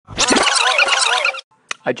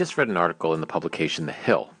I just read an article in the publication The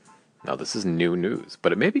Hill. Now, this is new news,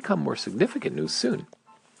 but it may become more significant news soon.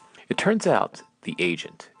 It turns out the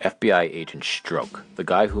agent, FBI Agent Strzok, the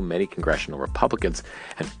guy who many congressional Republicans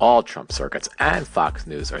and all Trump circuits and Fox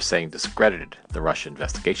News are saying discredited the Russia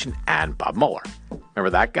investigation and Bob Mueller.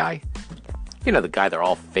 Remember that guy? You know, the guy they're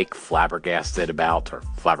all fake flabbergasted about or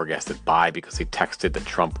flabbergasted by because he texted that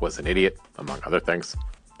Trump was an idiot, among other things.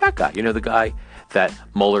 That guy, you know, the guy that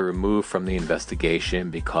Mueller removed from the investigation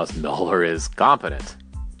because Mueller is competent.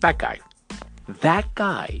 That guy. That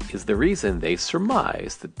guy is the reason they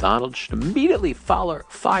surmise that Donald should immediately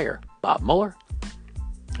fire Bob Mueller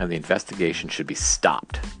and the investigation should be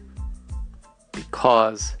stopped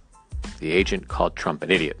because the agent called Trump an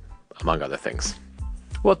idiot, among other things.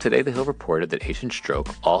 Well, today The Hill reported that Agent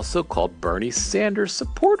Strzok also called Bernie Sanders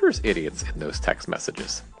supporters idiots in those text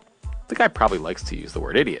messages. The guy probably likes to use the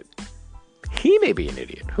word idiot. He may be an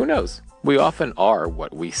idiot. Who knows? We often are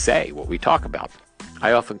what we say, what we talk about.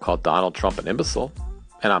 I often call Donald Trump an imbecile,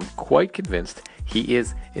 and I'm quite convinced he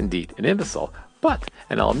is indeed an imbecile. But,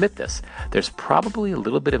 and I'll admit this, there's probably a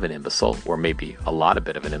little bit of an imbecile, or maybe a lot of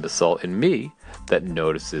bit of an imbecile in me that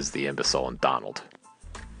notices the imbecile in Donald.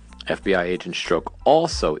 FBI Agent Strzok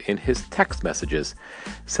also, in his text messages,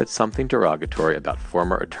 said something derogatory about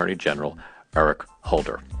former Attorney General Eric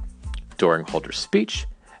Holder. During Holder's speech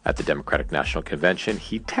at the Democratic National Convention,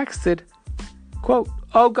 he texted, quote,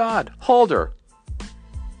 "Oh God, Holder,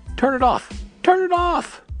 turn it off, turn it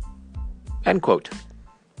off," end quote.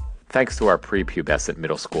 Thanks to our prepubescent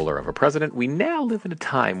middle schooler of a president, we now live in a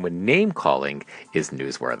time when name-calling is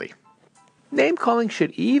newsworthy. Name-calling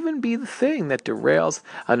should even be the thing that derails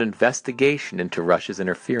an investigation into Russia's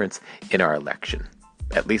interference in our election,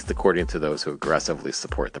 at least according to those who aggressively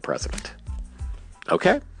support the president.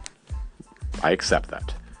 Okay? I accept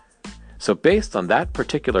that. So based on that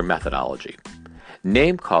particular methodology,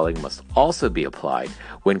 name-calling must also be applied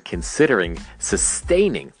when considering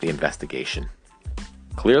sustaining the investigation.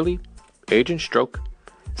 Clearly, Agent Strzok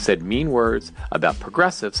said mean words about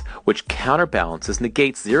progressives, which counterbalances,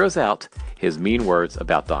 negates, zeroes out his mean words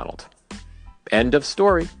about Donald. End of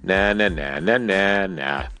story. Nah, nah, nah, nah, nah,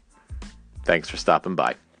 nah. Thanks for stopping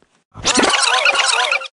by.